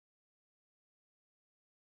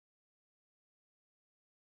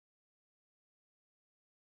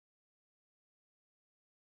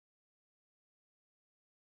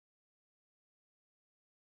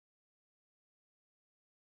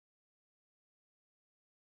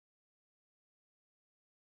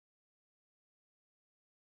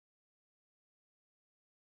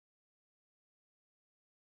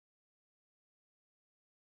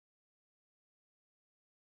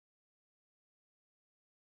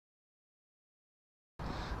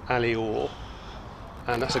Ali Orr.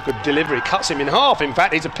 And that's a good delivery, cuts him in half. In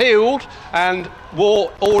fact, he's appealed, and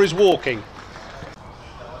Orr is walking.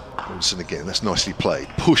 Wilson again, that's nicely played.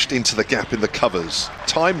 Pushed into the gap in the covers.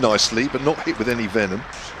 Timed nicely, but not hit with any venom.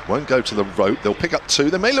 Won't go to the rope. They'll pick up 2.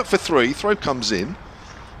 They may look for 3. Throw comes in.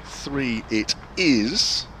 3 it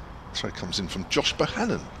is. Throw comes in from Josh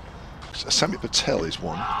Bohannon. Sami Patel is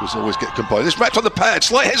one who's always get combined. It's wrapped on the pad.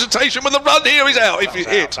 Slight hesitation with the run. Here he's out. If you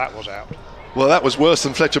hit. That was out. Well, that was worse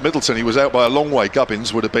than Fletcher Middleton. He was out by a long way.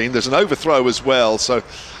 Gubbins would have been. There's an overthrow as well. So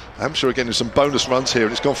Hampshire again with some bonus runs here,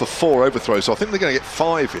 and it's gone for 4 overthrows. So I think they're going to get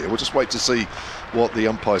 5 here. We'll just wait to see what the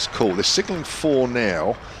umpires call. They're signalling 4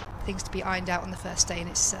 now. Things to be ironed out on the first day, and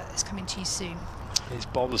it's coming to you soon. It's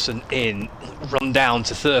Bobbleson in, run down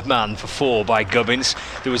to third man for 4 by Gubbins.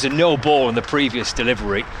 There was a no ball in the previous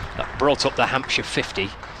delivery that brought up the Hampshire 50,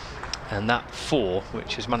 and that 4,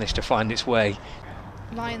 which has managed to find its way.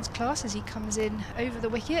 Lyons class as he comes in over the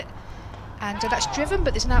wicket, and that's driven,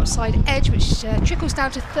 but there's an outside edge which trickles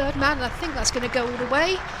down to third man, and I think that's going to go all the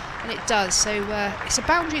way, and it does. So it's a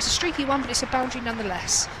boundary, it's a streaky one, but it's a boundary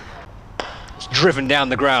nonetheless. It's driven down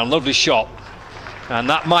the ground, lovely shot, and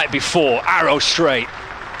that might be 4, arrow straight,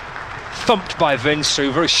 thumped by Vince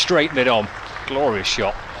through very straight mid-on, glorious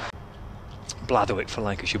shot. Blatherwick for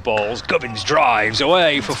Lancashire balls, Gubbins drives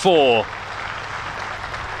away for 4.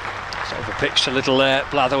 Overpitched a little there,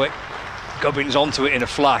 Blatherwick. Gubbins onto it in a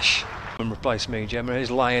flash. And replace me, Gemma.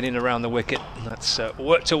 Here's Lyon in around the wicket. And that's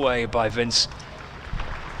worked away by Vince.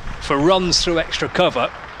 For runs through extra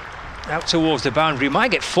cover. Out towards the boundary.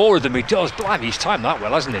 Might get 4 of them. He does. Blimey, he's timed that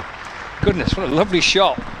well, hasn't he? Goodness, what a lovely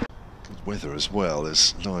shot. Good weather as well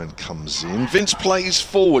as Lyon comes in. Vince plays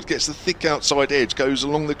forward, gets the thick outside edge, goes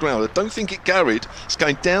along the ground. I don't think it carried. It's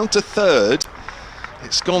going down to third.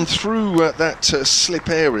 It's gone through that slip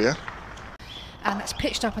area. And that's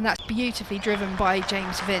pitched up, and that's beautifully driven by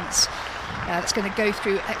James Vince. That's going to go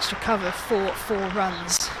through extra cover for 4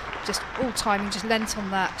 runs. Just all timing, just lent on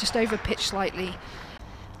that, just over pitch slightly.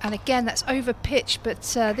 And again, that's over pitch, but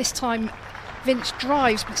this time Vince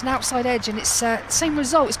drives, but it's an outside edge, and it's same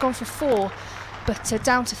result. It's gone for 4, but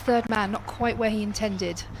down to third man, not quite where he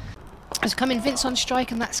intended. Has come in Vince on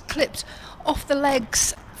strike, and that's clipped off the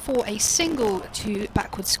legs for a single to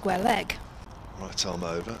backward square leg. Right arm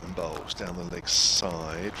over and bowls down the leg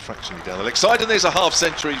side, fractionally down the leg side, and there's a half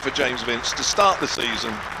century for James Vince to start the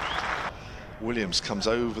season. Williams comes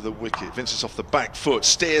over the wicket. Vince is off the back foot,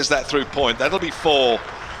 steers that through point. That'll be 4.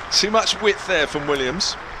 Too much width there from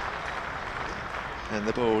Williams. And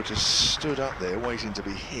the ball just stood up there waiting to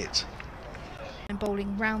be hit. And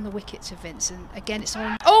bowling round the wicket to Vince, and again it's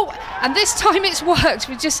on. Oh, and this time it's worked.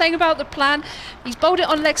 We're just saying about the plan. He's bowled it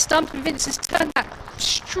on leg stump, and Vince has turned that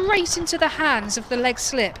straight into the hands of the leg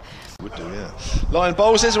slip. Would do, yeah. Lyon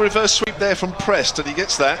bowls. There's a reverse sweep there from Prest, and he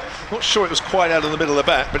gets that. Not sure it was quite out in the middle of the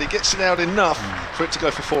bat, but he gets it out enough for it to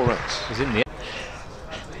go for 4 runs. He's in the.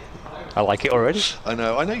 I like it already. I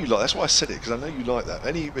know you like. That's why I said it, because I know you like that.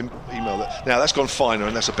 Any email that now that's gone finer,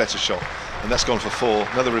 and that's a better shot, and that's gone for 4.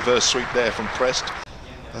 Another reverse sweep there from Prest.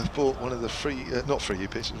 I've bought one of the free, not free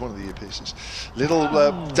earpieces, one of the earpieces. Little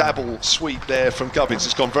dabble sweep there from Gubbins.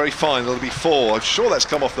 It's gone very fine. It'll be 4. I'm sure that's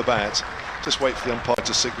come off the bat. Just wait for the umpire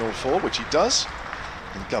to signal 4, which he does.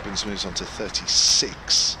 And Gubbins moves on to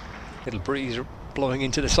 36. Little breeze blowing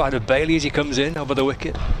into the side of Bailey as he comes in over the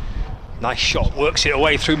wicket. Nice shot, works it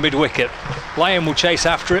away through mid-wicket. Lyon will chase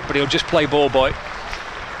after it, but he'll just play ball boy,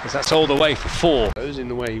 because that's all the way for 4. Goes in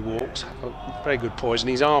the way he walks. Very good poise,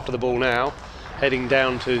 and he's after the ball now, heading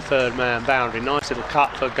down to third man boundary. Nice little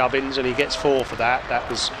cut for Gubbins, and he gets 4 for that. That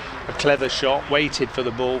was a clever shot, waited for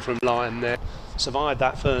the ball from Lyon there. Survived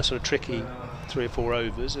that first sort of tricky 3 or 4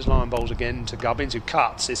 overs as Lyon bowls again to Gubbins, who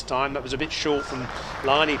cuts this time. That was a bit short from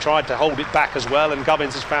Lyon. He tried to hold it back as well, and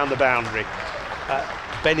Gubbins has found the boundary.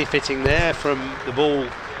 Benefiting there from the ball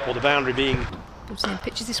or the boundary being. Wilson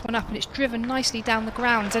pitches this one up, and it's driven nicely down the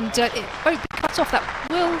ground, and it won't be cut off. That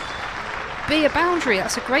will be a boundary.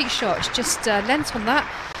 That's a great shot. It's just lent on that.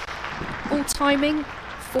 All timing.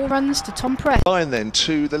 4 runs to Tom Prest. Lyon then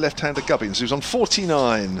to the left-hander Gubbins, who's on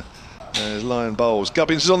 49. As Lyon bowls.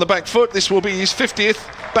 Gubbins is on the back foot. This will be his 50th.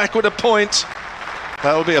 Backward a point.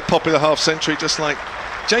 That will be a popular half century, just like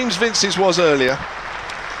James Vince's was earlier.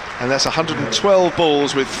 And that's 112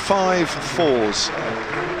 balls with 5 fours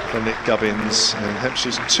for Nick Gubbins, and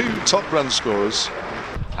Hampshire's 2 top run scorers.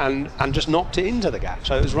 And just knocked it into the gap,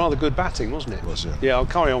 so it was rather good batting, wasn't it? It was, yeah. Yeah, I'll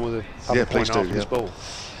carry on with the other point after this ball.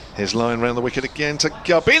 Here's Lyon round the wicket again to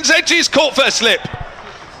Gubbins. Edges caught first slip.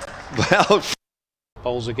 Well,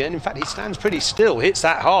 bowls again. In fact, he stands pretty still, hits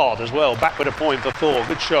that hard as well. Backward a point for 4.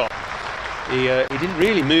 Good shot. He didn't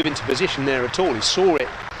really move into position there at all. He saw it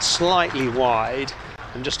slightly wide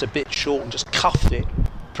and just a bit short and just cuffed it.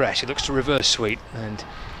 Press, he looks to reverse sweep and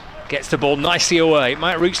gets the ball nicely away. It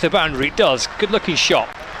might reach the boundary, it does. Good looking shot.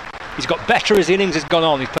 He's got better as the innings has gone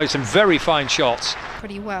on. He's played some very fine shots.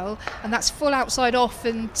 Pretty well, and that's full outside off,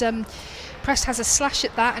 and Prest has a slash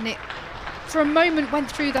at that, and it for a moment went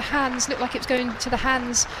through the hands, looked like it was going to the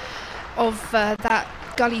hands of that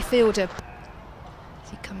gully fielder.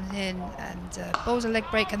 He comes in and bowls a leg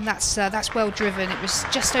break, and that's well driven. It was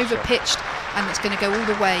just over pitched, and it's going to go all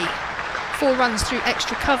the way. 4 runs through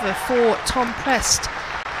extra cover for Tom Prest,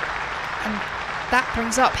 and that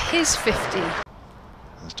brings up his 50.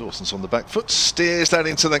 As Dawson's on the back foot, steers that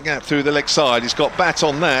into the gap through the leg side. He's got bat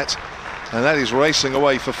on that, and that is racing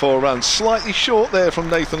away for 4 runs. Slightly short there from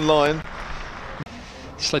Nathan Lyon.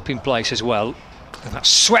 Slip in place as well, and that's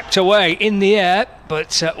swept away in the air,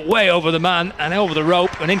 but way over the man and over the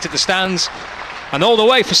rope and into the stands, and all the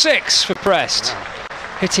way for 6 for Prest.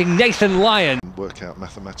 Hitting Nathan Lyon. Work out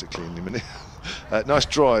mathematically in a minute. Nice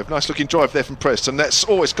drive, nice looking drive there from Prest, and that's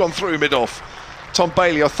it's gone through mid-off. Tom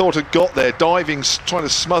Bailey, I thought, had got there, diving, trying to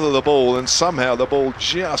smother the ball, and somehow the ball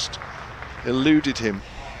just eluded him.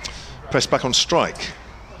 Prest back on strike.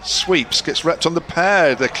 Sweeps, gets wrapped on the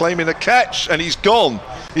pad. They're claiming a catch, and he's gone.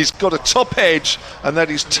 He's got a top edge, and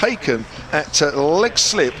that is taken at leg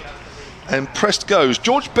slip, and Prest goes.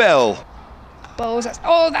 George Bell. Bowls,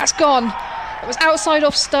 that's gone. It was outside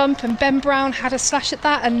off stump, and Ben Brown had a slash at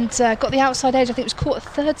that and got the outside edge. I think it was caught a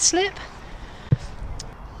 3rd slip.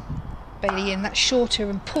 Bailey in, that's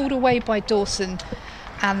shorter and pulled away by Dawson,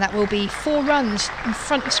 and that will be 4 runs in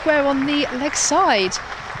front of square on the leg side.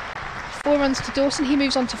 4 runs to Dawson, he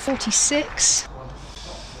moves on to 46.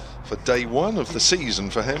 For day 1 of the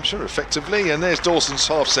season for Hampshire, effectively, and there's Dawson's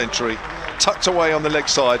half century, tucked away on the leg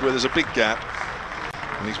side where there's a big gap,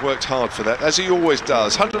 and he's worked hard for that, as he always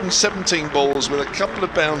does. 117 balls with a couple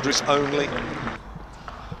of boundaries only.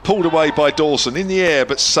 Pulled away by Dawson, in the air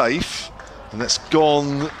but safe. And that's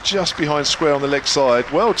gone just behind square on the leg side,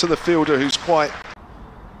 well to the fielder who's quite...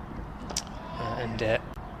 And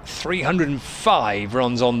 305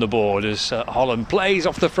 runs on the board as Holland plays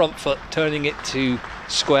off the front foot, turning it to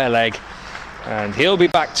square leg. And he'll be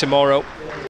back tomorrow.